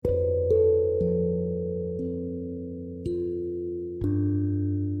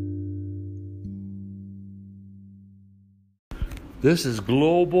This is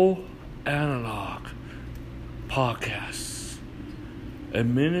Global Analog Podcasts, a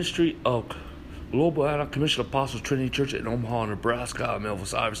ministry of Global Analog Commission Apostles Trinity Church in Omaha, Nebraska. I'm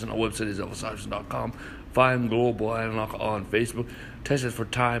Elvis Iverson. Our website is elvisiverson.com. Find Global Analog on Facebook. Test it for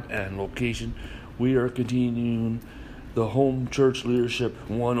time and location. We are continuing the Home Church Leadership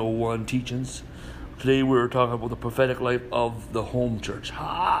 101 teachings. Today we're talking about the prophetic life of the home church.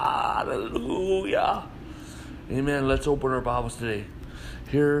 Hallelujah. Amen. Let's open our Bibles today.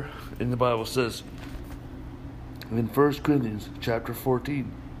 Here in the Bible says, in 1 Corinthians chapter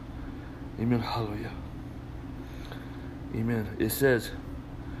 14. Amen. Hallelujah. Amen. It says,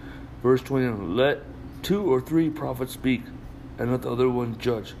 verse 21, let 2 or 3 prophets speak, and let the other one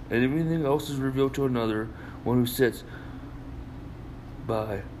judge. And if anything else is revealed to another, one who sits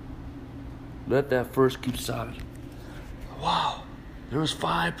by, let that first keep silent. Wow. There was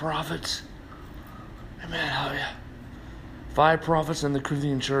 5 prophets. Amen. Hallelujah. 5 prophets in the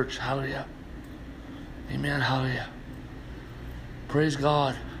Corinthian church. Hallelujah. Amen. Hallelujah. Praise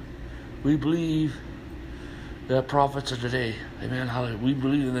God. We believe that prophets are today. Amen. Hallelujah. We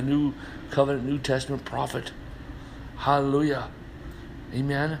believe in the New Covenant, New Testament prophet. Hallelujah.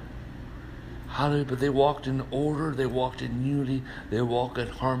 Amen. Hallelujah. But they walked in order. They walked in unity. They walked in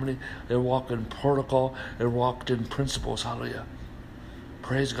harmony. They walked in protocol. They walked in principles. Hallelujah.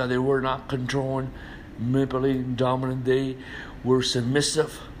 Praise God. They were not controlling, manipulating, dominant. They were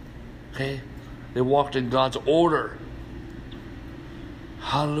submissive. Okay. They walked in God's order.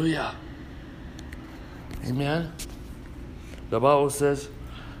 Hallelujah. Amen. The Bible says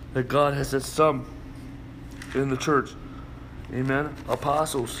that God has set some in the church. Amen.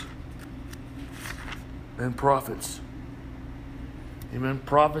 Apostles and prophets. Amen.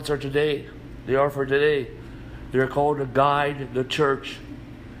 Prophets are today. They are for today. They are called to guide the church.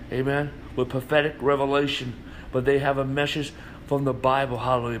 Amen. With prophetic revelation. But they have a message from the Bible.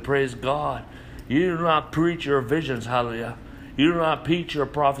 Hallelujah. Praise God. You do not preach your visions. Hallelujah. You do not preach your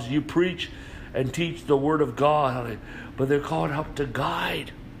prophecy. You preach and teach the word of God. Hallelujah. But they're called up to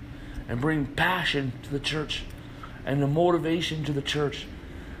guide and bring passion to the church and the motivation to the church.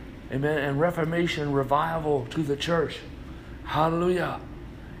 Amen. And reformation, revival to the church. Hallelujah.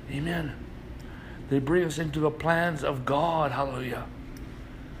 Amen. They bring us into the plans of God. Hallelujah.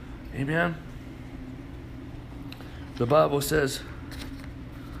 Amen. The Bible says,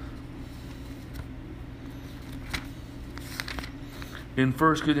 in 1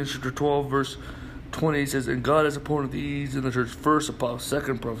 Corinthians chapter 12, verse 20, it says, and God has appointed these in the church, first apostles,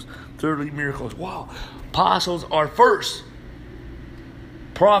 second prophets, thirdly miracles. Wow. Apostles are first.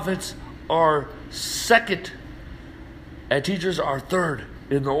 Prophets are second. And teachers are third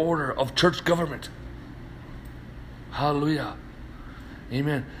in the order of church government. Hallelujah.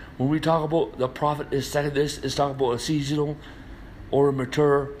 Amen. When we talk about the prophet is second, this is talking about a seasonal or a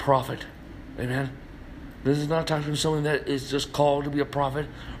mature prophet. Amen. This is not talking about someone that is just called to be a prophet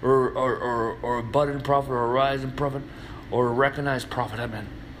or a budding prophet or a rising prophet or a recognized prophet. Amen.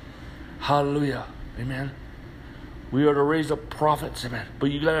 Hallelujah. Amen. We are to raise up prophets. Amen.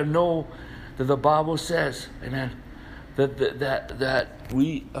 But you got to know that the Bible says, amen, that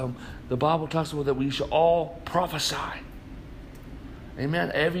we the Bible talks about that we should all prophesy.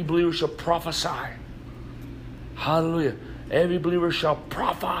 Amen. Every believer shall prophesy. Hallelujah. Every believer shall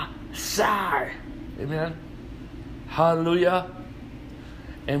prophesy. Amen. Hallelujah.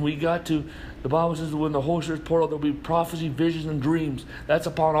 And we got to, the Bible says that when the Holy Spirit is poured out, there will be prophecy, visions, and dreams. That's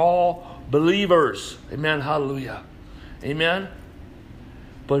upon all believers. Amen. Hallelujah. Amen.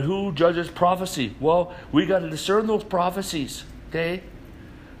 But who judges prophecy? Well, we got to discern those prophecies. Okay?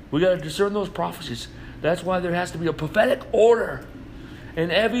 We got to discern those prophecies. That's why there has to be a prophetic order in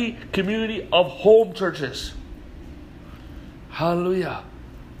every community of home churches. Hallelujah.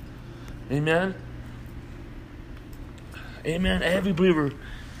 Amen. Amen. Every believer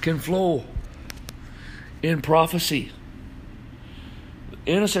can flow in prophecy.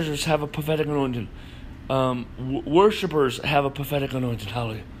 Intercessors have a prophetic anointing. Worshippers have a prophetic anointing.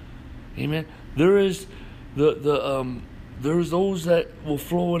 Hallelujah. Amen. There is there's those that will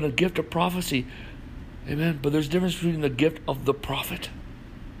flow in a gift of prophecy. Amen. But there's a difference between the gift of the prophet.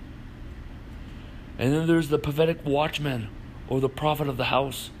 And then there's the prophetic watchman or the prophet of the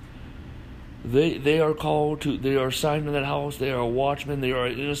house. They are called to, they are assigned to that house. They are a watchman. They are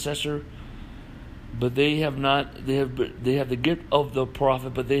an intercessor. But they have the gift of the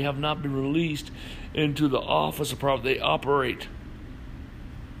prophet, but they have not been released into the office of prophet. They operate.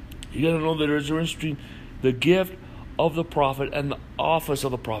 You got to know that there's a difference between the gift of the prophet and the office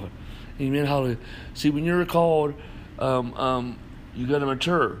of the prophet. Amen. Hallelujah. See, when you're called, you got to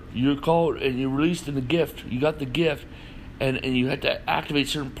mature. You're called and you're released in the gift. You got the gift, And you have to activate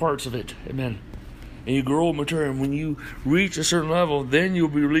certain parts of it. Amen. And you grow mature, and when you reach a certain level, then you'll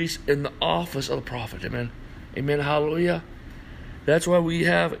be released in the office of the prophet. Amen. Amen. Hallelujah. That's why we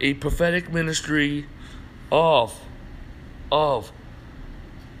have a prophetic ministry of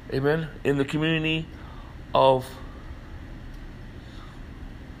amen, in the community of,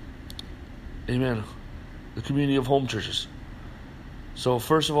 amen, the community of home churches. So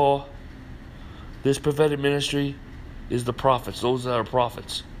first of all, this prophetic ministry is the prophets, those that are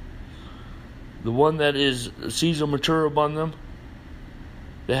prophets. The one that is seasoned, mature upon them,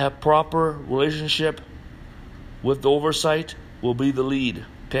 they have proper relationship with the oversight, will be the lead,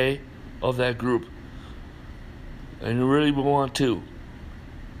 okay, of that group. And you really want to.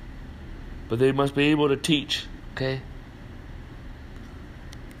 But they must be able to teach, okay?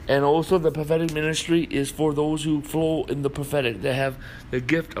 And also the prophetic ministry is for those who flow in the prophetic. They have the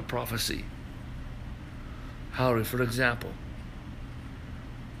gift of prophecy. Hallelujah, for example.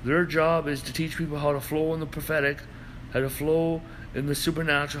 Their job is to teach people how to flow in the prophetic, how to flow in the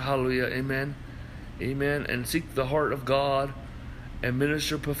supernatural. Hallelujah, amen. Amen. And seek the heart of God and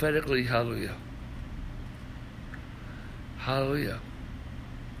minister prophetically. Hallelujah. Hallelujah.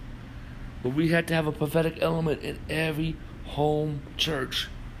 But we had to have a prophetic element in every home church.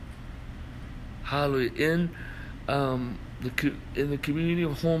 Hallelujah. In the community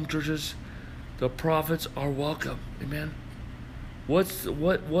of home churches, the prophets are welcome. Amen. What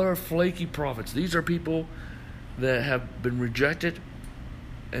are flaky prophets? These are people that have been rejected,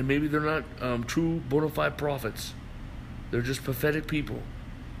 and maybe they're not true bona fide prophets. They're just prophetic people,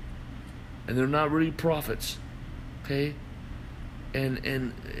 and they're not really prophets. Okay.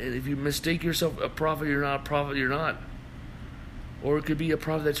 And if you mistake yourself a prophet, you're not a prophet, you're not. Or it could be a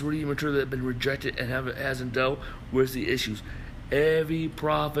prophet that's really immature, that has been rejected and hasn't dealt with the issues. Every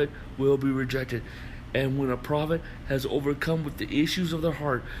prophet will be rejected. And when a prophet has overcome with the issues of their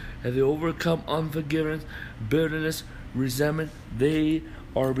heart, and they overcome unforgiveness, bitterness, resentment, they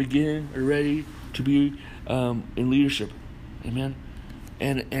are beginning ready to be in leadership. Amen.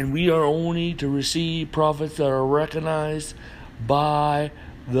 And we are only to receive prophets that are recognized by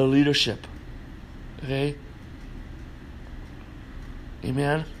the leadership. Okay?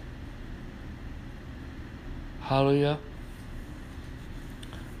 Amen. Hallelujah.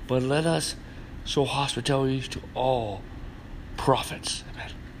 But let us show hospitality to all prophets.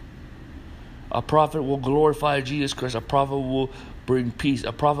 Amen. A prophet will glorify Jesus Christ. A prophet will bring peace.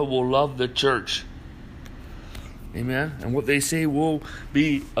 A prophet will love the church. Amen. And what they say will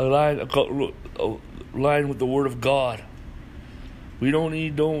be aligned with the word of God. We don't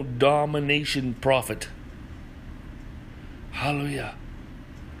need no domination prophet. Hallelujah.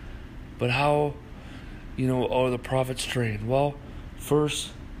 But how, are the prophets trained? Well,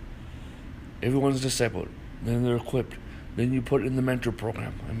 first, everyone's discipled. Then they're equipped. Then you put it in the mentor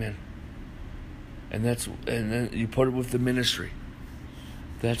program. Amen. And then you put it with the ministry.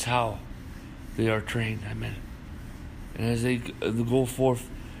 That's how they are trained. Amen. And as they go forth,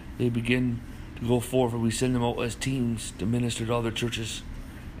 they begin to go forth, and we send them out as teams to minister to other churches,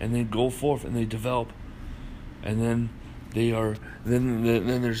 and they go forth and they develop, and then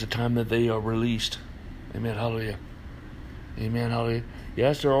then there's a time that they are released. Amen. Hallelujah. Amen. Hallelujah.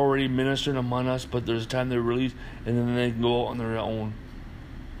 Yes, they're already ministering among us, but there's a time they're released, and then they can go out on their own.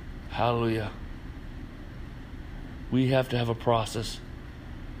 Hallelujah. We have to have a process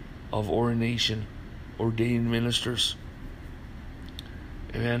of ordination, ordained ministers.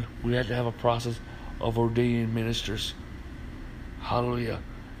 Amen. We have to have a process of ordaining ministers. Hallelujah.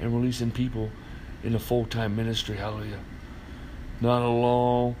 And releasing people in a full-time ministry. Hallelujah. Not a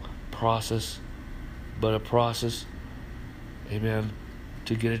long process, but a process, amen,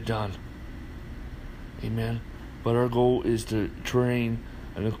 to get it done. Amen. But our goal is to train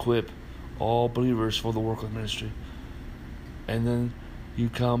and equip all believers for the work of ministry. And then you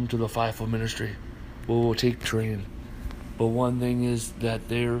come to the fivefold ministry, where we'll take training. But one thing is that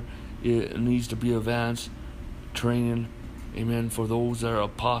it needs to be advanced training, amen, for those that are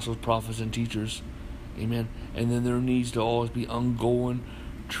apostles, prophets, and teachers. Amen. And then there needs to always be ongoing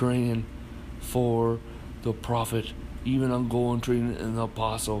training for the prophet, even ongoing training in the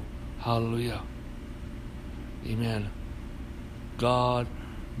apostle. Hallelujah. Amen. God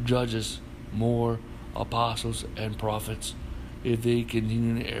judges more apostles and prophets. If they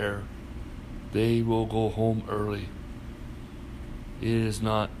continue to err, they will go home early. It is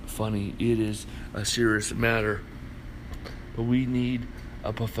not funny. It is a serious matter. But we need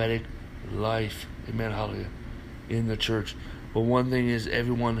a prophetic life. Amen. Hallelujah. In the church. But one thing is,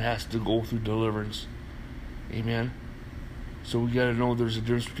 everyone has to go through deliverance. Amen. So we got to know there's a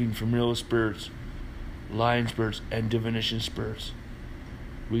difference between familiar spirits, lying spirits, and divination spirits.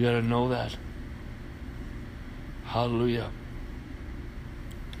 We got to know that. Hallelujah.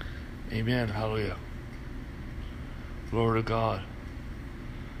 Amen. Hallelujah. Glory to God.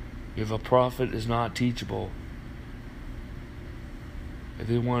 If a prophet is not teachable, if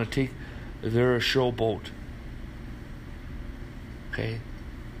they want to take, if they're a showboat, okay,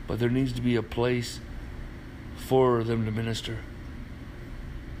 but there needs to be a place for them to minister.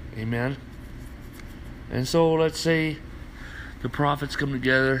 Amen. And so let's say the prophets come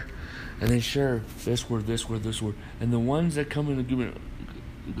together and they share this word, this word, this word, and the ones that come in agreement,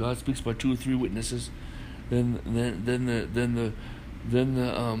 God speaks by 2 or 3 witnesses. Then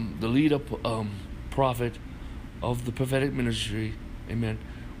the lead up prophet of the prophetic ministry, amen,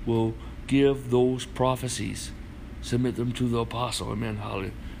 will give those prophecies, submit them to the apostle, amen,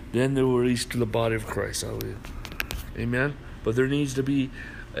 hallelujah. Then they will release to the body of Christ, hallelujah, amen. But there needs to be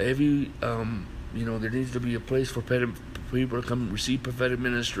there needs to be a place for people to come receive prophetic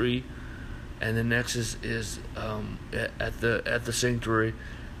ministry, and the next is at the sanctuary,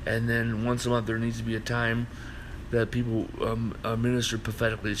 and then once a month there needs to be a time that people minister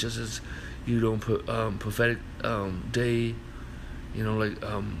prophetically. It's just as you don't put prophetic day,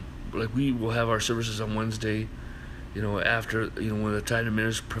 like we will have our services on Wednesday, after when the time to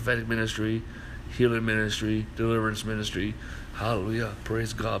minister prophetic ministry, healing ministry, deliverance ministry, hallelujah,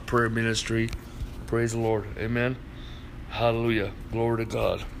 praise God, prayer ministry, praise the Lord, amen, hallelujah, glory to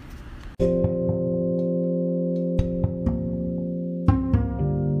God.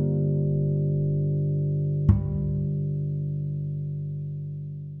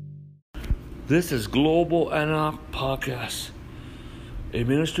 This is Global Antioch Podcast, a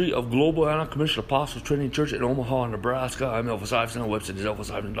ministry of Global Antioch Commissioned Apostles Training Church in Omaha, Nebraska. I'm Elvis Iverson. Our website is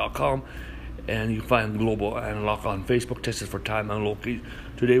elvisiverson.com, and you can find Global Antioch on Facebook. Text us for time and location.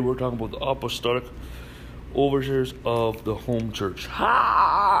 Today we're talking about the apostolic overseers of the home church.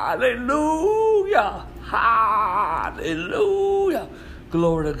 Hallelujah! Hallelujah!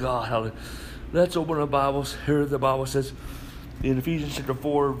 Glory to God. Hallelujah. Let's open our Bibles. Here the Bible says, in Ephesians chapter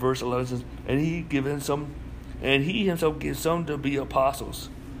 4, verse 11 says, and he himself gave some to be apostles.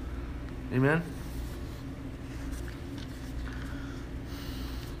 Amen.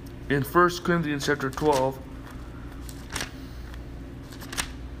 In 1 Corinthians chapter 12,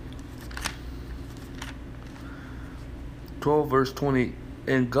 verse 20,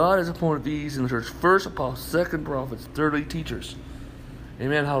 and God has appointed these in the church, first apostles, second prophets, thirdly teachers.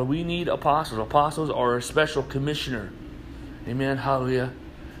 Amen. Hallelujah. We need apostles. Apostles are a special commissioner. Amen. Hallelujah.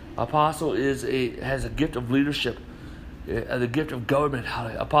 Apostle has a gift of leadership, the gift of government.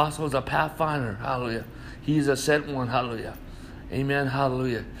 Hallelujah. Apostle is a pathfinder. Hallelujah. He is a sent one. Hallelujah. Amen.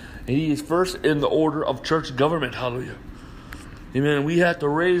 Hallelujah. And he is first in the order of church government. Hallelujah. Amen. We have to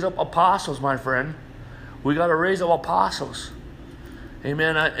raise up apostles, my friend. We got to raise up apostles.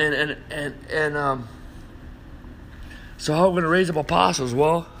 Amen. So how are we going to raise up apostles?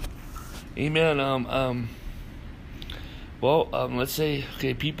 Well, amen. Let's say,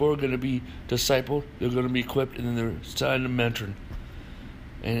 people are going to be discipled, they're going to be equipped, and then they're assigned to mentoring.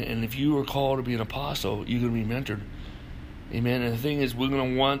 And if you are called to be an apostle, you're going to be mentored. Amen. And the thing is, we're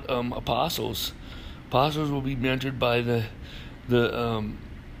going to want apostles. Apostles will be mentored by the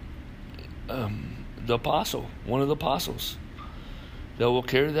apostle, one of the apostles, that will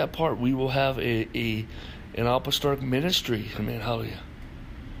carry that part. We will have an apostolic ministry. Amen. Hallelujah.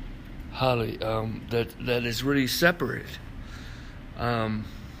 Hallelujah. That is really separate.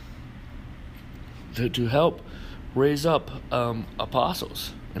 To help raise up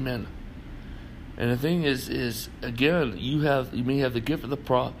apostles. Amen. And the thing is again, you may have the gift of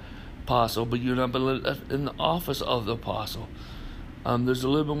the apostle, but you're not in the office of the apostle. There's a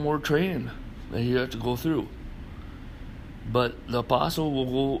little bit more training that you have to go through. But the apostle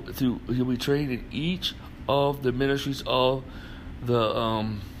will go through. He'll be trained in each of the ministries of the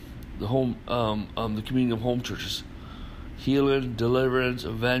home, the community of home churches: healing, deliverance,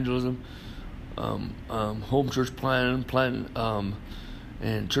 evangelism, home church plan,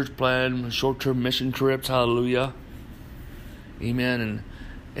 and church plan, short-term mission trips. Hallelujah, amen.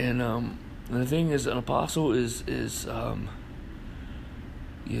 And the thing is, an apostle is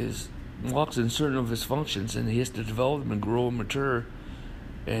walks in certain of his functions, and he has to develop them and grow and mature.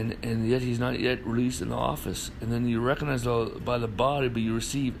 And yet he's not yet released in the office. And then you recognize by the body, but you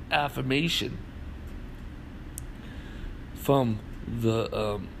receive affirmation from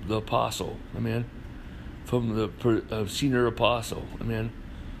the apostle. Amen. From the senior apostle. Amen.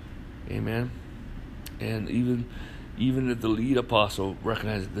 Amen. And even if the lead apostle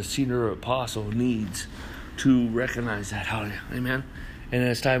recognizes, the senior apostle needs to recognize that. Hallelujah. Amen. And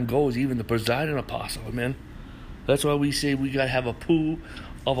as time goes, even the presiding apostle, amen. That's why we say we got to have a pool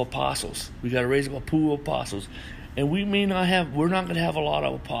of apostles. We got to raise up a pool of apostles. And we're not going to have a lot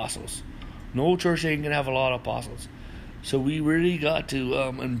of apostles. No church ain't going to have a lot of apostles. So we really got to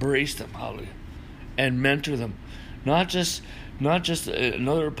embrace them, hallelujah, and mentor them. Not just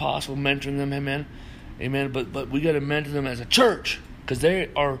another apostle mentoring them, amen, but we got to mentor them as a church, because they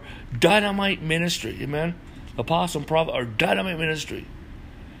are dynamite ministry, amen. Apostle and prophet are dynamite ministry.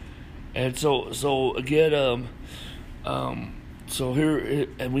 And so again, so here,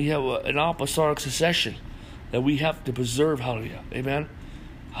 and we have an apostolic succession that we have to preserve, hallelujah, amen,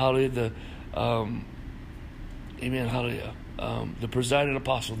 hallelujah, amen, hallelujah, the presiding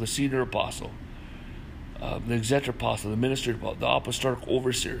apostle, the senior apostle, the executive apostle, the ministry apostle, the apostolic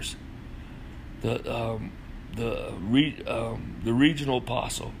overseers, the regional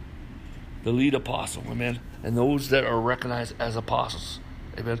apostle, the lead apostle, amen, and those that are recognized as apostles,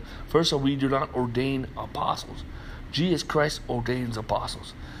 amen. First of all, we do not ordain apostles. Jesus Christ ordains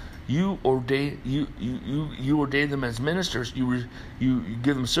apostles. You ordain them as ministers. You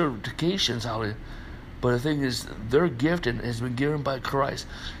give them certifications, hallelujah. But the thing is, their gifting has been given by Christ.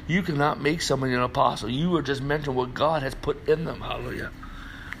 You cannot make somebody an apostle. You are just mentoring what God has put in them, hallelujah.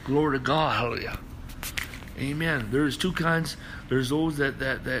 Glory to God, hallelujah. Amen. There's two kinds. There's those that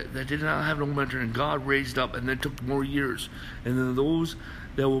did not have no mentor, and God raised up, and then took more years. And then those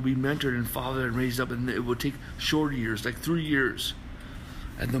that will be mentored and fathered and raised up, and it will take short years, like 3 years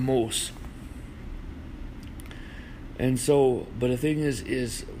at the most. And so, but the thing is it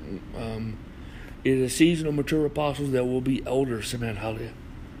is a season of mature apostles that will be elders, amen, hallelujah.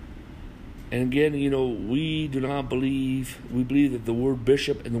 And again, we do not believe, we believe that the word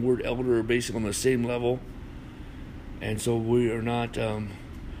bishop and the word elder are basically on the same level. And so we are not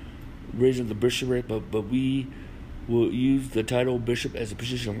raising the bishopric, but we will use the title bishop as a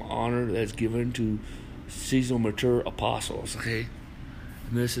position of honor that's given to seasonal mature apostles, okay?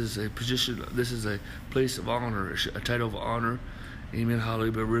 And this is a position, this is a place of honor, a title of honor, amen,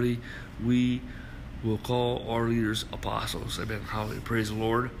 hallelujah. But really, we will call our leaders apostles, amen, hallelujah, praise the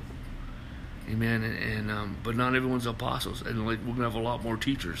Lord, amen. And but not everyone's apostles, and like we're gonna have a lot more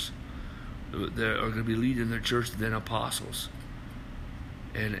teachers that are going to be leading their church than apostles,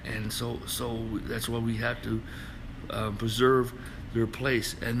 and so that's why we have to preserve their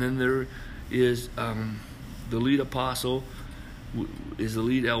place. And then there is the lead apostle is the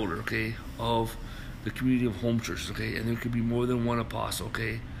lead elder, okay, of the community of home churches, okay, and there could be more than one apostle,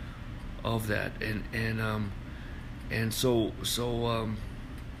 okay, of that, and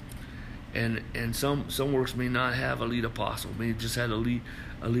some works may not have a lead apostle, may just have a lead,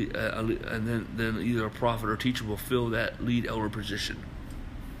 and then either a prophet or teacher will fill that lead elder position.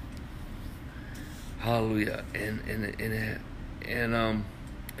 Hallelujah.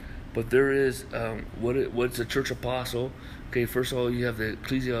 But there is what's a church apostle? Okay, first of all, you have the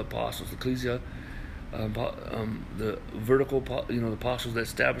ecclesia apostles. The ecclesia, the vertical, the apostles that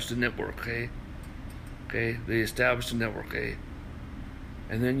established the network. Okay, they established the network. Okay,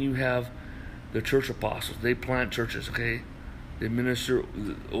 and then you have the church apostles. They plant churches. Okay, they minister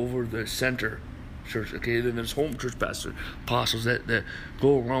over the center church. Okay, then there's home church pastor apostles that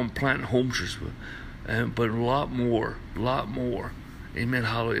go around planting home churches, but a lot more. Amen,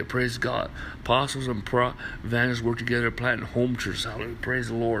 hallelujah, praise God. Apostles and evangelists work together planting home churches, hallelujah, praise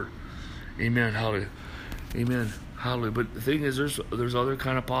the Lord. Amen, hallelujah, amen, hallelujah. But the thing is, there's other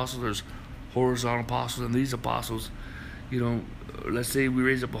kind of apostles. There's horizontal apostles, and these apostles, let's say we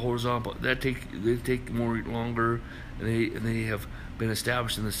raise up a horizontal, they take more longer, and they have been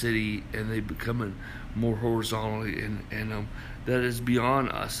established in the city, and they become more horizontally, and that is beyond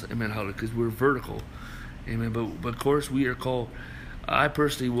us, amen, hallelujah, because we're vertical, amen. But of course we are called. I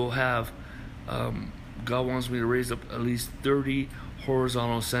personally will have, God wants me to raise up at least 30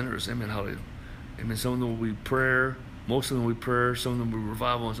 horizontal centers, amen, hallelujah. Amen. Some of them will be prayer, most of them will be prayer, some of them will be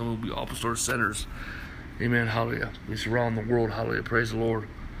revival, and some of them will be apostolic centers, amen, hallelujah. It's around the world, hallelujah, praise the Lord,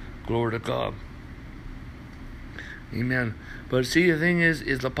 glory to God, amen. But see, the thing is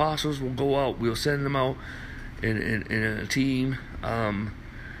the apostles will go out, we'll send them out in a team, to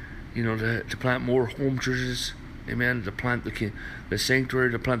plant more home churches, amen, to plant the sanctuary,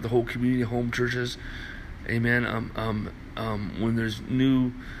 to plant the whole community of home churches, amen. When there's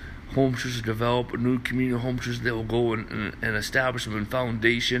new home churches develop, new community of home churches, they will go and establish them in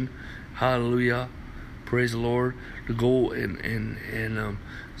foundation, hallelujah, praise the Lord, to go and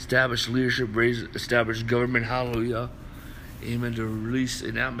establish leadership, establish government, hallelujah, amen, to release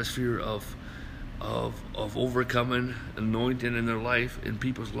an atmosphere of overcoming, anointing in their life, in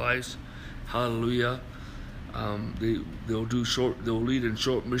people's lives, hallelujah. They'll lead in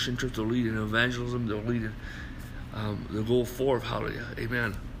short mission trips. They'll lead in evangelism. They'll lead in. They'll go forth. Hallelujah.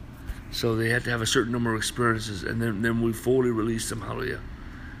 Amen. So they have to have a certain number of experiences, and then we fully release them. Hallelujah.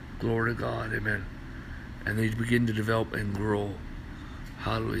 Glory to God. Amen. And they begin to develop and grow.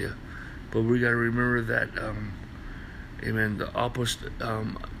 Hallelujah. But we got to remember that, amen, the opposite,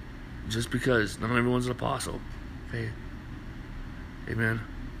 just because not everyone's an apostle. Okay. Amen.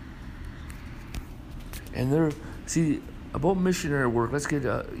 And see, about missionary work, let's get,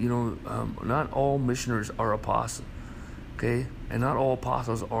 not all missionaries are apostles. Okay. And not all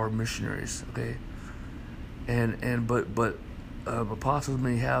apostles are missionaries. Okay. But apostles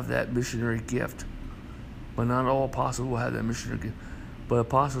may have that missionary gift. But not all apostles will have that missionary gift. But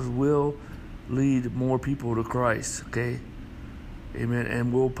apostles will lead more people to Christ, okay? Amen.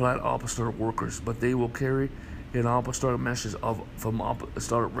 And will plant apostolic workers, but they will carry an apostolic message from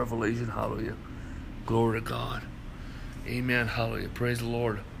apostolic revelation. Hallelujah. Glory to God. Amen. Hallelujah. Praise the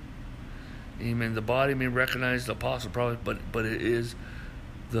Lord. Amen. The body may recognize the apostle prophet, but it is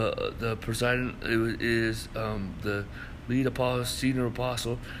the presiding. It is the lead apostle, senior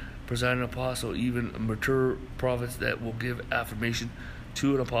apostle, presiding apostle, even mature prophets that will give affirmation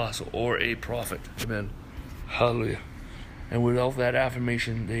to an apostle or a prophet. Amen. Hallelujah. And without that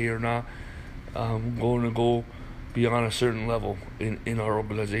affirmation, they are not going to go beyond a certain level in our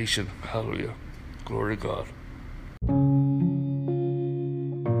organization. Hallelujah. Glory to God.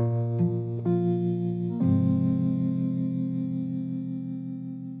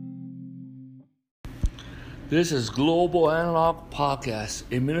 This is Global Analog Podcast,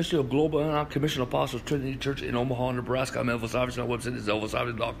 a ministry of Global Analog Commission Apostles Trinity Church in Omaha, Nebraska. I'm Elvis Iverson. Our website is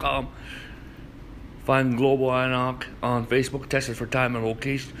elvisiverson.com. Find Global Analog on Facebook. Text us for time and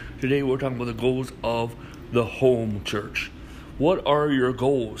location. Today we're talking about the goals of the home church. What are your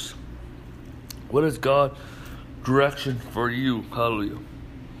goals? What is God's direction for you? Hallelujah.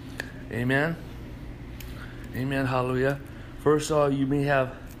 Amen. Amen. Hallelujah. First of all,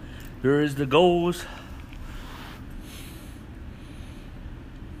 there is the goals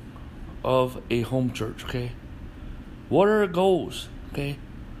of a home church, okay? What are the goals, okay?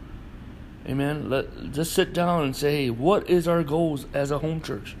 Amen. Just sit down and say, hey, what is our goals as a home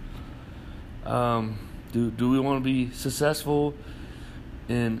church? Do we want to be successful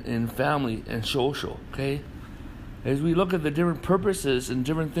in family and social, okay? As we look at the different purposes and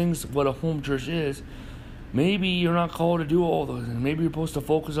different things what a home church is, maybe you're not called to do all those, and maybe you're supposed to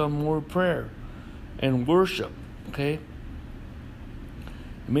focus on more prayer and worship, okay?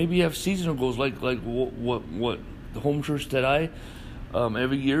 Maybe you have seasonal goals like what the home church that I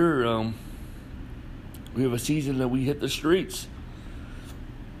every year we have a season that we hit the streets.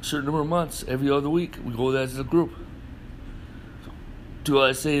 A certain number of months, every other week we go as a group. Do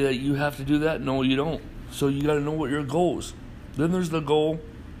I say that you have to do that? No, you don't. So you got to know what your goals. Then there's the goal.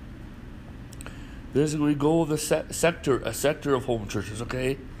 There's the goal of the sector, a sector of home churches.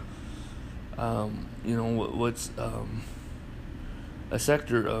 Okay. What's a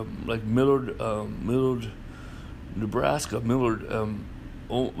sector like Millard, Nebraska,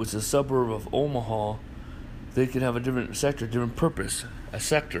 which is a suburb of Omaha. They can have a different sector, different purpose, a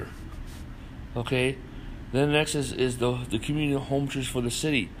sector. Okay? Then next is the community home church for the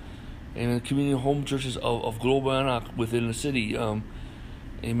city. And the community home churches of Global Analog within the city.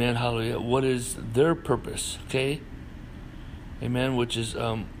 Amen, hallelujah. What is their purpose? Okay? Amen, which is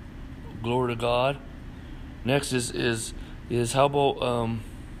glory to God. Next is how about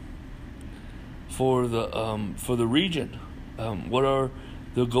for the region? What are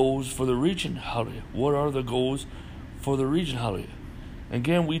the goals for the region? Hallelujah. What are the goals for the region? Hallelujah.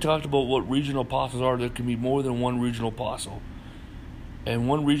 Again, we talked about what regional apostles are. There can be more than one regional apostle. And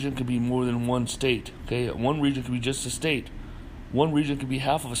one region can be more than one state. Okay? One region can be just a state. One region can be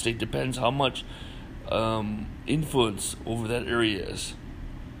half of a state. Depends how much influence over that area is.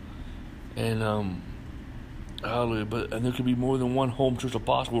 And hallelujah. And there could be more than one home church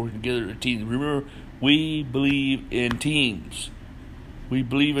apostle working together in teams. Remember, we believe in teams. We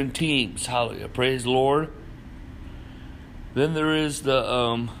believe in teams. Hallelujah. Praise the Lord. Then there is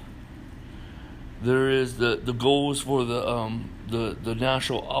the goals for the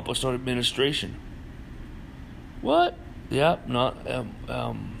National Apostolic Administration. What? Yeah, not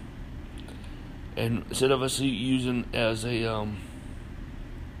and instead of us using as a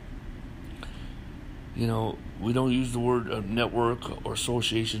we don't use the word network or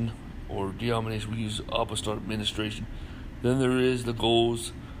association or denomination. We use apostolic administration. Then there is the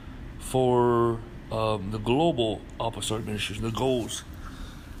goals for the global apostolic administration. The goals,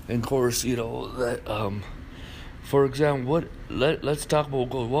 and of course, that For example, let's talk about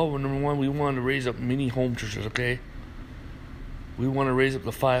goals. Well, number one, we want to raise up mini home churches, okay? We want to raise up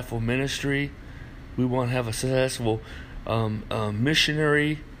the fivefold ministry. We want to have a successful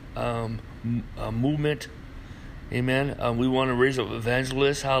missionary movement. Amen. We want to raise up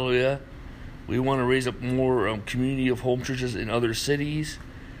evangelists. Hallelujah. We want to raise up more community of home churches in other cities.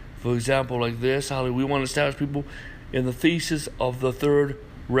 For example, like this. Hallelujah. We want to establish people in the thesis of the third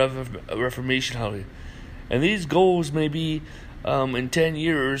Reformation. Hallelujah. And these goals may be in 10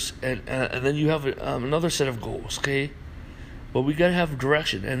 years, and then you have another set of goals, okay? But we got to have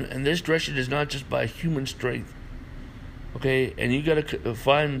direction, and this direction is not just by human strength, okay? And you got to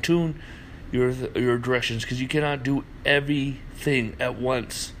fine tune your directions, because you cannot do everything at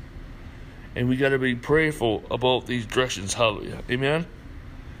once. And we got to be prayerful about these directions, hallelujah, amen?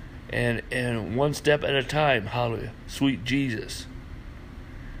 And one step at a time, hallelujah, sweet Jesus,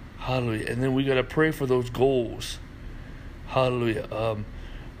 hallelujah. And then we got to pray for those goals, hallelujah.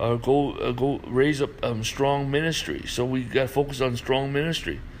 Our goal, raise up strong ministry. So we got to focus on strong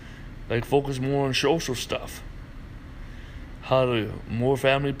ministry. Like focus more on social stuff. Hallelujah. More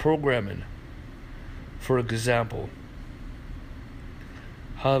family programming, for example.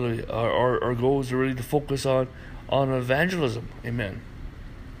 Hallelujah. Our goal is really to focus on evangelism. Amen.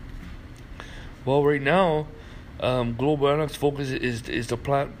 Well, right now, Global Anarch's focus is to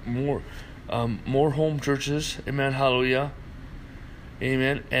plant more home churches. Amen. Hallelujah.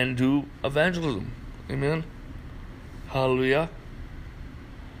 Amen. And do evangelism. Amen. Hallelujah.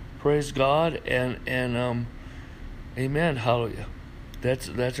 Praise God and amen. Hallelujah. That's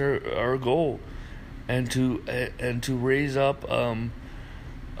our goal. And to raise up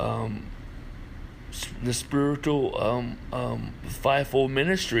the spiritual fivefold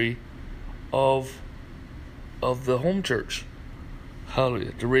ministry of the home church.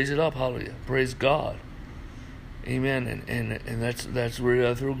 Hallelujah. To raise it up. Hallelujah. Praise God. Amen. And that's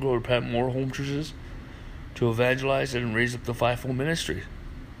where through glory plant more home churches to evangelize and raise up the fivefold ministry.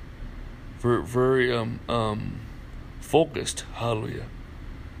 Very focused. Hallelujah.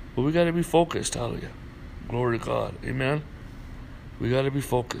 But we got to be focused. Hallelujah. Glory to God. Amen. We got to be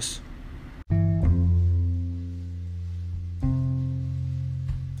focused.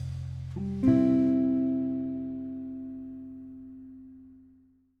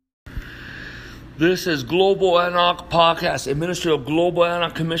 This is Global Anarch Podcast, a ministry of Global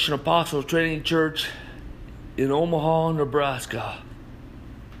Anarch Commission Apostles Training Church in Omaha, Nebraska.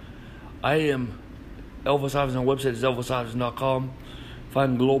 I am Elvis Ives. Our website is elvisives.com.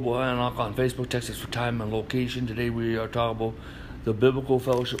 Find Global Anarch on Facebook. Text us for time and location. Today we are talking about the biblical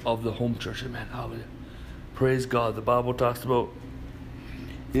fellowship of the home church. Amen. Hallelujah. Praise God. The Bible talks about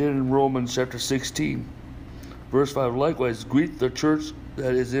in Romans chapter 16, verse 5. Likewise, greet the church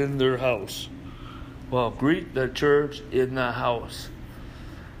that is in their house. Well, greet the church in the house.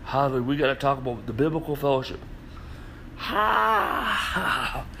 Hallelujah. We got to talk about the biblical fellowship.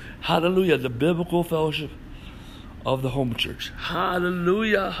 Hallelujah. The biblical fellowship of the home church.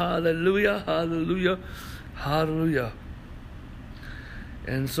 Hallelujah. Hallelujah. Hallelujah. Hallelujah.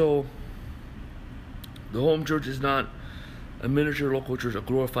 And so, the home church is not a miniature local church, a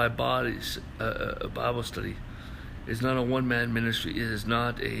glorified bodies, a Bible study. It's not a one-man ministry. It is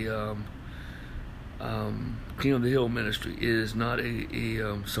not a King of the Hill ministry. It is not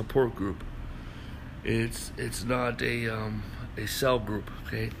a support group. It's not a cell group,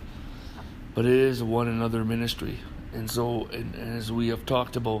 okay? But it is a one another ministry. And so, and as we have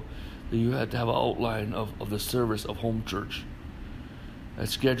talked about, that you have to have an outline of the service of home church, a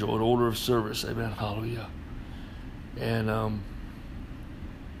schedule, an order of service. Amen. Hallelujah. And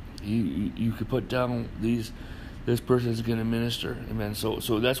you could put down this person is going to minister. Amen.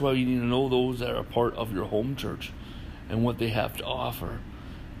 So that's why you need to know those that are part of your home church and what they have to offer.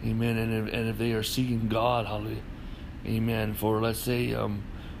 Amen. And if they are seeking God, hallelujah. Amen. For let's say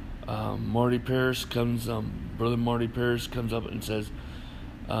Marty Parrish comes, Brother Marty Parrish comes up and says,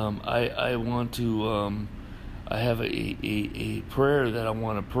 I want to, I have a prayer that I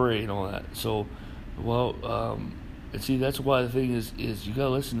want to pray and all that. So, well, and see, that's why the thing is you got to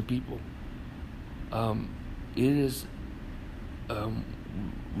listen to people. It is,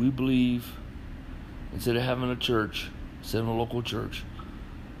 we believe, instead of having a church, instead of a local church,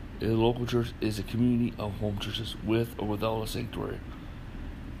 a local church is a community of home churches with or without a sanctuary.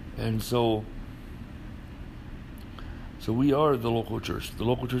 And so we are the local church. The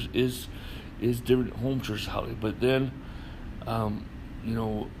local church is different home churches, but then,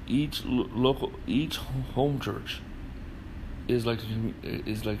 each home church is like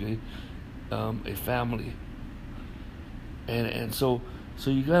a family. And so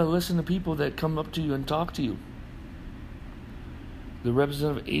you gotta listen to people that come up to you and talk to you. the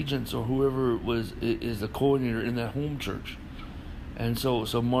representative agents or whoever is the coordinator in that home church. And so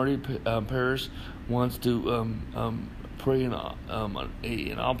Marty Parrish wants to pray an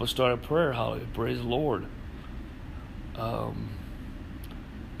apostolic prayer. Hallelujah, praise the Lord.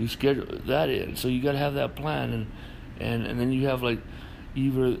 You schedule that in, so you got to have that plan, and then you have like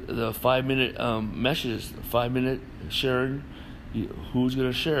either the 5-minute messages, 5-minute sharing. Who's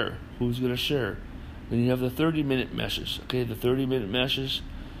going to share? Then you have the 30-minute message. Okay, the 30-minute message.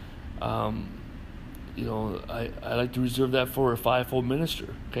 I like to reserve that for a fivefold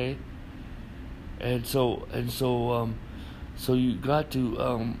minister. Okay, and so you got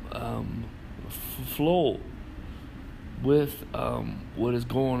to flow with what is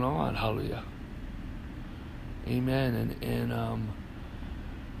going on. Hallelujah, amen, and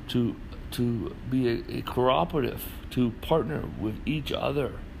to be a cooperative, to partner with each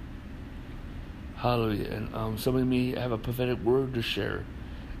other. Hallelujah. And somebody may have a prophetic word to share.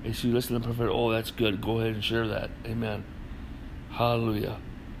 And so you listen to the prophet, oh, that's good. Go ahead and share that. Amen. Hallelujah.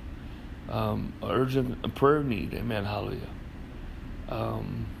 Urgent prayer need. Amen. Hallelujah. So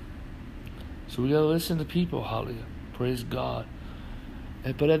we got to listen to people. Hallelujah. Praise God.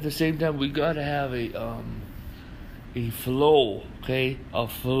 But at the same time, we got to have a flow. Okay? A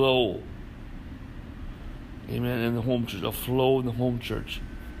flow. Amen. In the home church. A flow in the home church.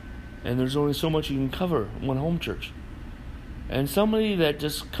 And there's only so much you can cover in one home church. And somebody that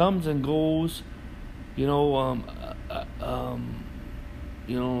just comes and goes, unless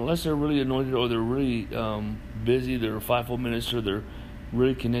they're really anointed or they're really busy, they're a fivefold minister, they're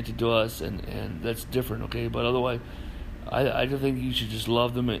really connected to us, and that's different, okay? But otherwise, I just think you should just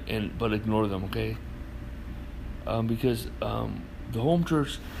love them but ignore them, okay? Because the home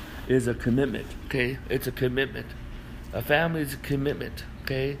church is a commitment, okay? It's a commitment. A family is a commitment,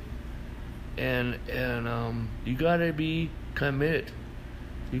 okay? And you gotta be committed.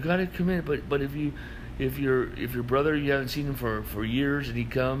 You gotta commit. But if your brother, you haven't seen him for years, and he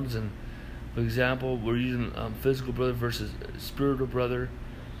comes, and for example, we're using physical brother versus spiritual brother.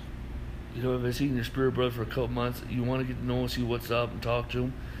 If I've seen your spiritual brother for a couple months, you want to get to know him, see what's up, and talk to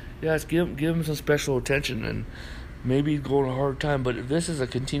him. Yes, give him some special attention, and maybe he's going a hard time. But if this is a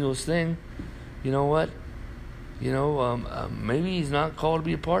continuous thing, you know what? Maybe he's not called to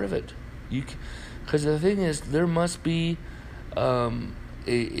be a part of it. Because the thing is, there must be a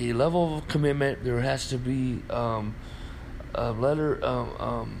level of commitment. There has to be a letter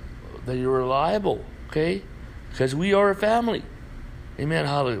that you're reliable, okay? Because we are a family. Amen,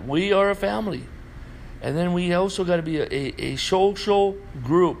 hallelujah. We are a family. And then we also got to be a social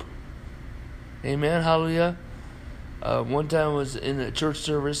group. Amen, hallelujah. One time I was in a church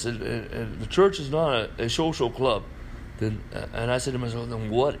service, and the church is not a social club. And I said to myself, then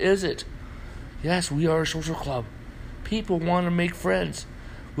what is it? Yes, we are a social club. People want to make friends.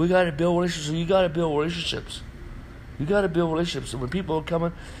 We got to build relationships. So you got to build relationships. You got to build relationships. And when people are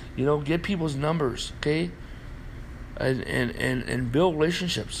coming, get people's numbers, okay? And build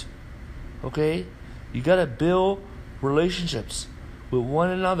relationships, okay? You got to build relationships with one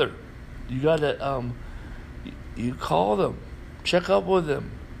another. You got to you call them, check up with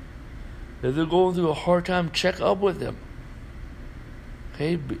them. If they're going through a hard time, check up with them.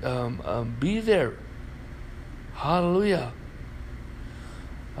 Okay, be there. Hallelujah.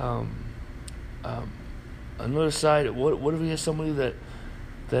 Another side. What if we have somebody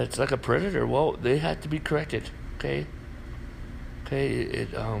that's like a predator? Well, they have to be corrected. Okay.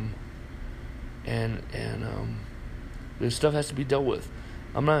 This stuff has to be dealt with.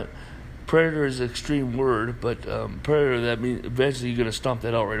 Predator is an extreme word, but predator, that means eventually you're going to stomp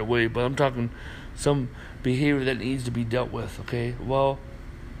that out right away. But I'm talking some behavior that needs to be dealt with, okay? Well,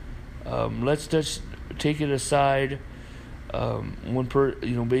 let's just take it aside.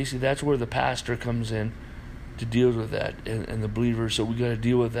 Basically that's where the pastor comes in to deal with that, and the believer. So we got to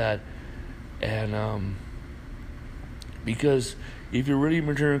deal with that, and because if you're really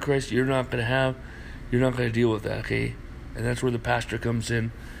mature in Christ, you're not going to deal with that, okay? And that's where the pastor comes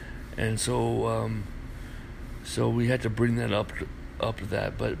in. And so we had to bring that up to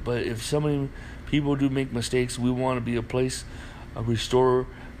that. But if people do make mistakes, we want to be a place, restore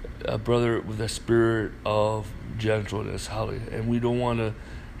a brother with a spirit of gentleness, hallelujah. And we don't want to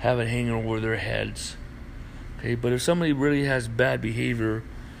have it hanging over their heads. Okay, but if somebody really has bad behavior,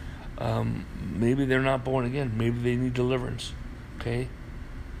 maybe they're not born again. Maybe they need deliverance. Okay.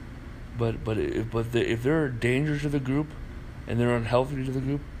 But if they're a danger to the group, and they're unhealthy to the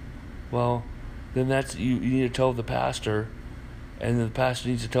group, well, then that's you need to tell the pastor, and then the pastor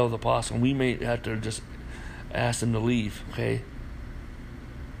needs to tell the apostle. And we may have to just ask them to leave, okay?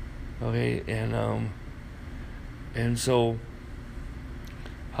 Okay, and so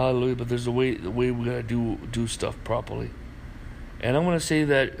Hallelujah. But there's a way we gotta do stuff properly. And I'm gonna say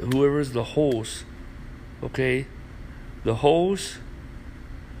that whoever is the host, okay, the host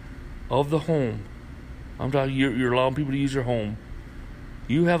of the home. I'm talking. You're allowing people to use your home.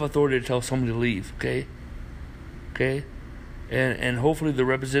 You have authority to tell somebody to leave. Okay. And hopefully the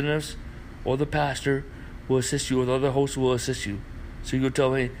representatives or the pastor will assist you, or the other hosts will assist you. So you go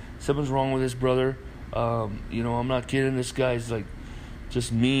tell me, hey, something's wrong with this brother. I'm not kidding. This guy's like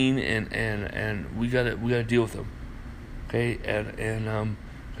just mean, and we gotta deal with him. Okay, and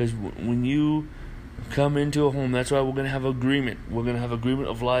because when you come into a home, that's why we're gonna have agreement. We're gonna have agreement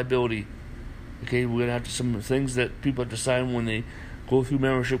of liability. Okay, we're gonna have some things that people have to sign when they go through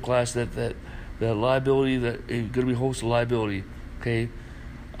membership class. That liability, that it's gonna be host of liability. Okay,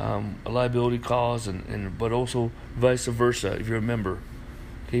 a liability cause, and but also vice versa if you're a member.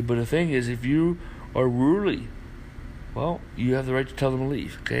 Okay, but the thing is, if you are ruly, well, you have the right to tell them to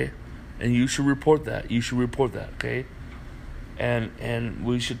leave. Okay, and you should report that. Okay. And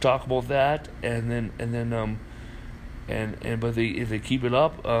we should talk about that, but if they keep it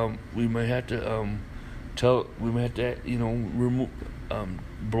up, we might have to remove,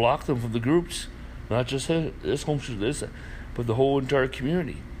 block them from the groups, not just this home church, but the whole entire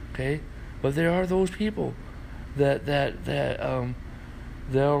community. Okay, but there are those people that are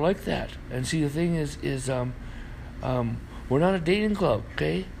like that. And see, the thing is we're not a dating club.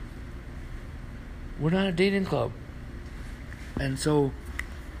 Okay, we're not a dating club. And so,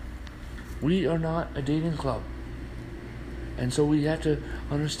 we are not a dating club. And so we have to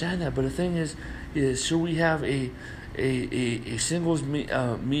understand that. But the thing is should we have a singles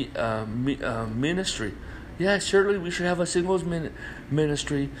ministry? Yeah, certainly we should have a singles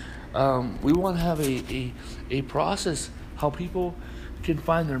ministry. We want to have a process how people can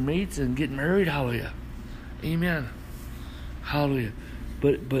find their mates and get married. Hallelujah. Amen. Hallelujah.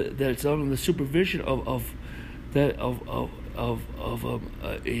 But that's under the supervision of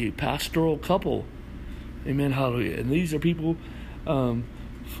a pastoral couple. Amen. Hallelujah. And these are people,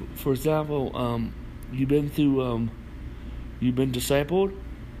 for example, you've been discipled,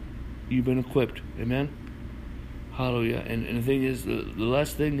 you've been equipped. Amen. Hallelujah. And the thing is, the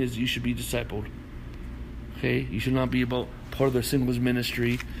last thing is you should be discipled. Okay, you should not be about part of the singles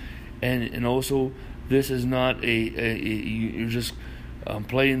ministry, and also this is not you're just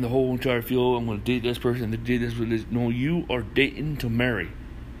playing the whole entire field. I'm going to date this person, date this with this. No, you are dating to marry.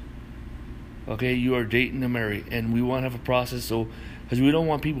 Okay, you are dating to marry, and we want to have a process. So, because we don't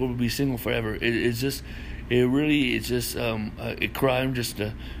want people to be single forever. It's just a crime just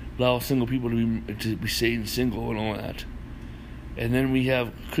to allow single people to be staying single and all that. And then we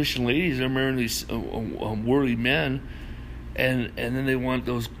have Christian ladies that are marrying these worldly men, and then they want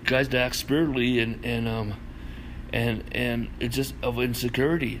those guys to act spiritually and it's just of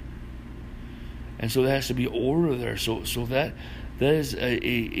insecurity. And so there has to be order there. So that is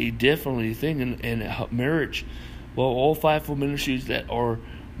a definitely thing in marriage. Well, all fivefold ministries that are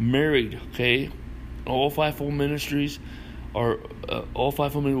married, okay, all fivefold ministries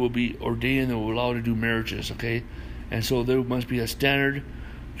will be ordained and will allow to do marriages, okay. And so there must be a standard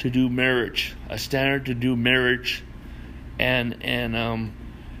to do marriage, and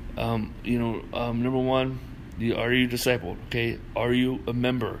number one, are you discipled? Okay, are you a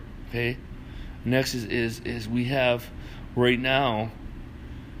member? Okay. Next is we have right now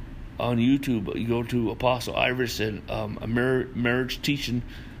on YouTube. You go to Apostle Iverson, a marriage teaching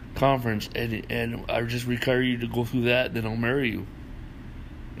conference, and I just require you to go through that. Then I'll marry you.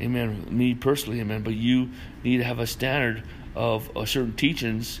 Amen. Me personally, amen. But you need to have a standard of certain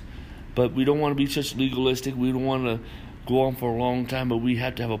teachings. But we don't want to be such legalistic. We don't want to go on for a long time. But we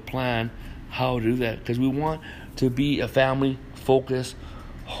have to have a plan how to do that, because we want to be a family-focused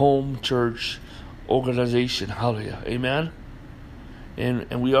home church organization. Hallelujah. Amen.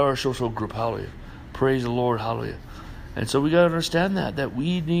 And we are a social group. Hallelujah. Praise the Lord. Hallelujah. And so we got to understand that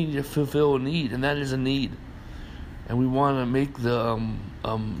we need to fulfill a need, and that is a need. And we want to make the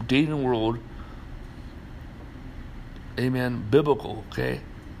dating world, amen, biblical, okay?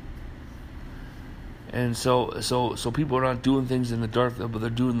 And so people are not doing things in the dark, but they're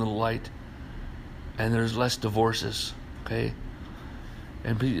doing the light. And there's less divorces, okay?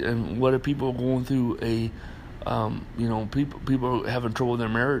 And what if people are going through people are having trouble in their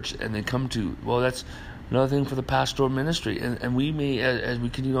marriage, and they come to, well, that's another thing for the pastoral ministry. And we may, as we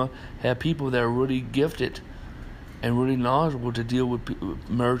continue on, have people that are really gifted and really knowledgeable to deal with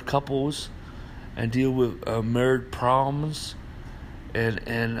married couples and deal with married problems, and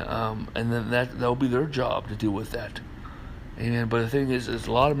then that'll be their job to deal with that. Amen. But the thing is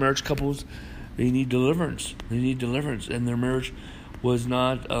a lot of marriage couples, they need deliverance. And their marriage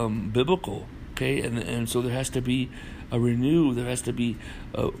biblical. Okay, and so there has to be a renew. There has to be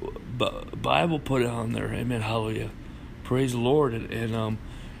a Bible put on there. Amen. Hallelujah. Praise the Lord.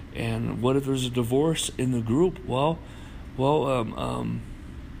 And what if there's a divorce in the group? Well, the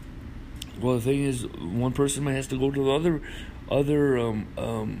thing is, one person might have to go to the other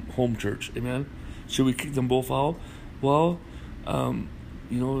home church. Amen. Should we kick them both out? Well,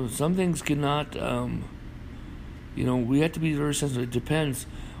 some things cannot. We have to be very sensitive. It depends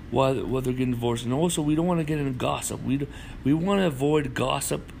why they're getting divorced, and also we don't want to get into gossip. We want to avoid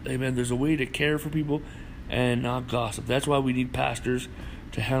gossip. Amen. There's a way to care for people and not gossip. That's why we need pastors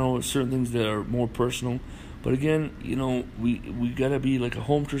to handle certain things that are more personal. But again, we gotta be like a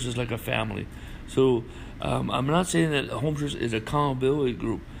home church is like a family. So I'm not saying that a home church is an accountability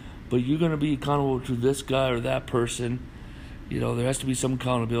group, but you're gonna be accountable to this guy or that person. There has to be some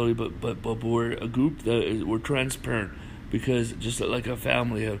accountability, but we're a group that we're transparent, because just like a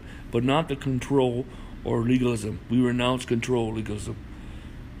family, but not the control or legalism. We renounce control, legalism.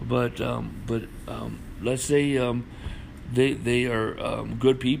 But let's say they are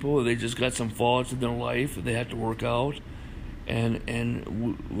good people. They just got some faults in their life that they have to work out,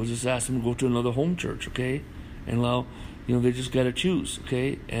 and we'll just ask them to go to another home church, okay? And allow, they just got to choose,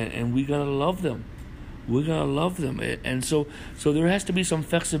 okay? And we gotta love them. We gotta love them, and so there has to be some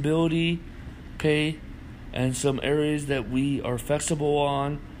flexibility, okay, and some areas that we are flexible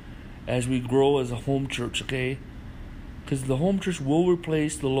on as we grow as a home church, okay? Because the home church will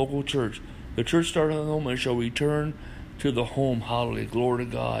replace the local church. The church started at home and shall return to the home. Hallelujah, glory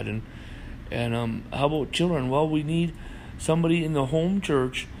to God. And how about children? Well, we need somebody in the home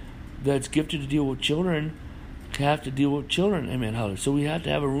church that's gifted to deal with children to have to deal with children. Amen. Hallelujah. So we have to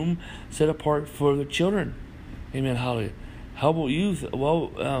have a room set apart for the children. Amen. Hallelujah. How about youth?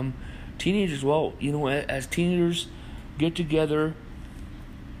 Well, teenagers. Well, as teenagers get together,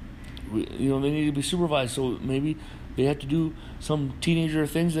 they need to be supervised. So maybe they have to do some teenager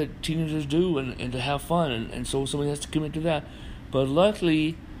things that teenagers do, and to have fun, and so somebody has to commit to that. But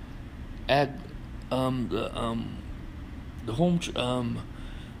luckily, at the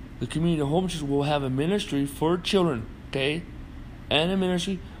community home church will have a ministry for children, okay, and a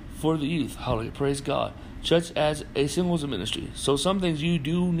ministry for the youth. Hallelujah, praise God. Such as a singles ministry. So some things you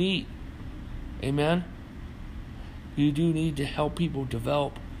do need, amen. You do need to help people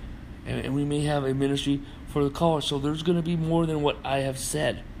develop, and we may have a ministry for the college. So there's going to be more than what I have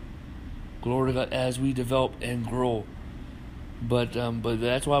said. Glory to God, as we develop and grow. But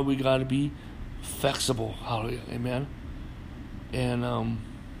that's why we got to be flexible. Hallelujah, amen. And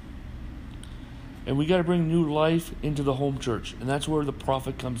we got to bring new life into the home church, and that's where the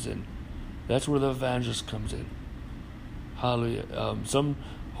prophet comes in. That's where the evangelist comes in. Hallelujah. Some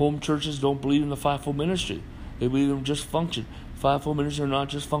home churches don't believe in the fivefold ministry. They believe in just function. Fivefold ministry are not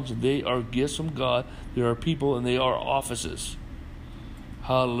just function. They are gifts from God. They are people, and they are offices.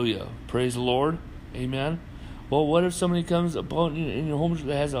 Hallelujah. Praise the Lord. Amen. Well, what if somebody comes upon in your home church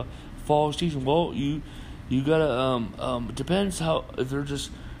that has a false teaching? Well, you gotta. It depends if they're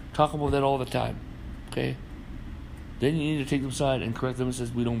just talking about that all the time. Okay. Then you need to take them aside and correct them and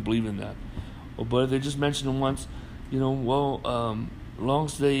says we don't believe in that. But if they just mention them once, as long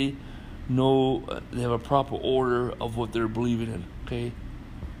as they know they have a proper order of what they're believing in, okay?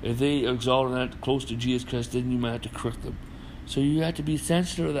 If they exalt that close to Jesus Christ, then you might have to correct them. So you have to be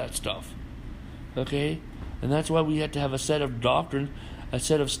sensitive to that stuff, okay? And that's why we have to have a set of doctrine, a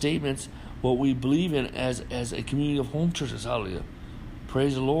set of statements, what we believe in as a community of home churches. Hallelujah,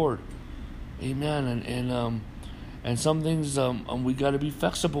 praise the Lord, amen. And some things we got to be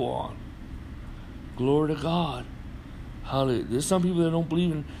flexible on. Glory to God. Hallelujah. There's some people that don't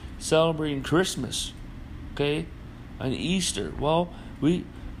believe in celebrating Christmas, okay, and Easter. Well, we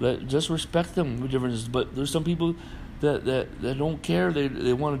just respect them with differences. But there's some people that don't care.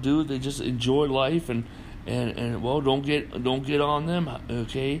 They want to do it. They just enjoy life and don't get on them,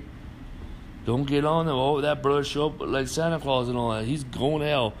 okay. Don't get on them. Oh, that brother show up like Santa Claus and all that. He's going to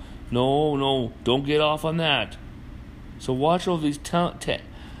hell. No, don't get off on that. So watch all these tenets,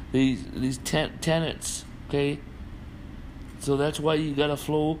 okay? So that's why you gotta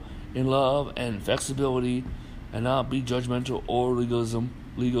flow in love and flexibility, and not be judgmental or legalism.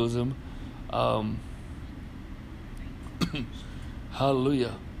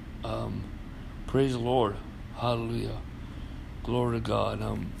 Hallelujah. Praise the Lord. Hallelujah. Glory to God.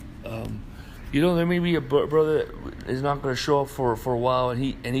 There may be a brother that is not going to show up for a while, and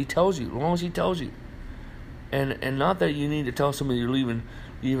he tells you, as long as he tells you, and not that you need to tell somebody you're leaving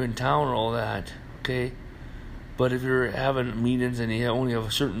town or all that, okay? But if you're having meetings and you only have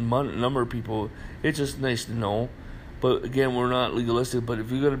a certain number of people, it's just nice to know But again, we're not legalistic. But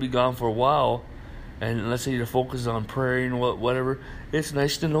if you're going to be gone for a while, and let's say your focus is on praying, whatever, it's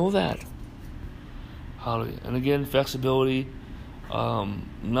nice to know that. Hallelujah. And again, flexibility,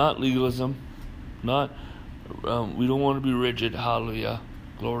 not legalism, not we don't want to be rigid. Hallelujah.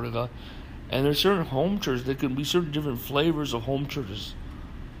 Glory to God. And there's certain home churches. There can be certain different flavors of home churches.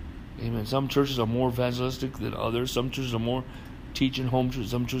 Amen. Some churches are more evangelistic than others. Some churches are more teaching home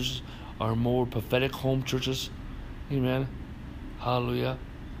churches. Some churches are more prophetic home churches. Amen. Hallelujah.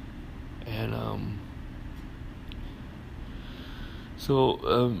 And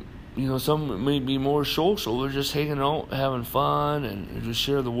some may be more social. We're just hanging out, having fun, and just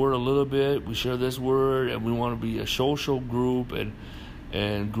share the word a little bit. We share this word, and we want to be a social group, and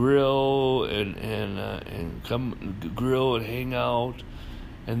grill and come grill and hang out.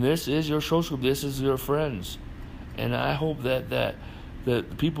 And this is your social group. This is your friends. And I hope that the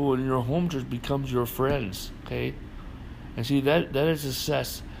people in your home church becomes your friends. Okay, and see that is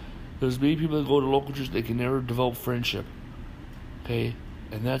success. There's many people that go to local church, they can never develop friendship. Okay.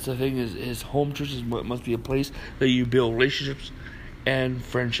 And that's the thing is home churches must be a place that you build relationships and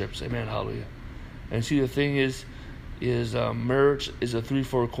friendships. Amen. Hallelujah. And see, the thing is marriage is a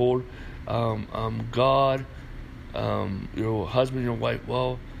 3-4 chord. God, your husband, your wife.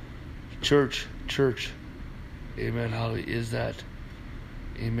 Well, church. Amen. Hallelujah. Is that.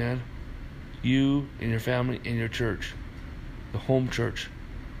 Amen. You and your family and your church. The home church.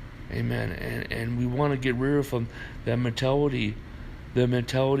 Amen. And we want to get rid of that mentality. The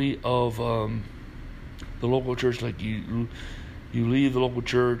mentality of the local church, like you leave the local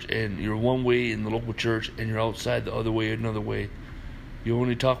church and you're one way in the local church and you're outside the other way another way. You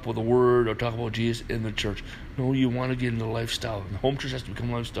only talk about the word or talk about Jesus in the church. No, you want to get into lifestyle. The home church has to become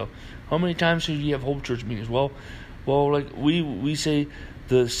lifestyle. How many times do you have home church meetings? Well, like we say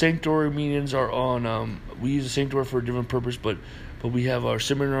the sanctuary meetings are on. We use the sanctuary for a different purpose, but we have our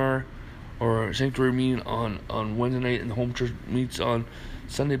seminar or a sanctuary meeting on Wednesday night, and the home church meets on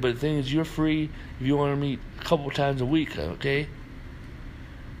Sunday. But the thing is, you're free if you want to meet a couple times a week, okay?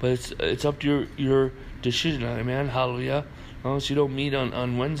 But it's up to your decision, amen, hallelujah. As long as you don't meet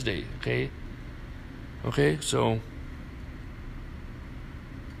on Wednesday, okay? Okay, so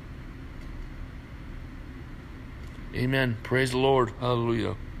amen. Praise the Lord,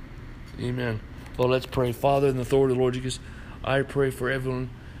 hallelujah. Amen. Well, let's pray. Father, in the authority of the Lord Jesus, I pray for everyone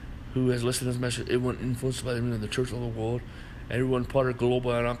who has listened to this message, everyone influenced by them in the church of the world, everyone part of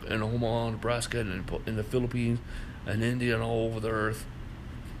Global Anak in Omaha, Nebraska, and in the Philippines, and India, and all over the earth.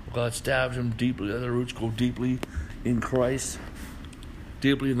 God stabs them deeply. Their roots go deeply in Christ,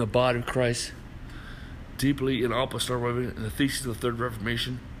 deeply in the body of Christ, deeply in apostolic revelation, in the thesis of the Third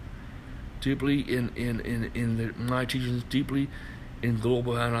Reformation, deeply in my teachings, deeply in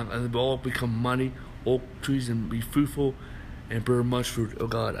Global Anak, and they all become mighty oak trees and be fruitful and bear much fruit. Oh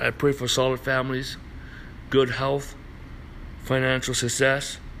God, I pray for solid families, good health, financial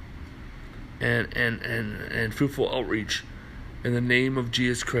success, and fruitful outreach. In the name of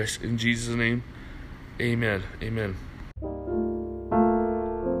Jesus Christ. In Jesus' name, amen. Amen.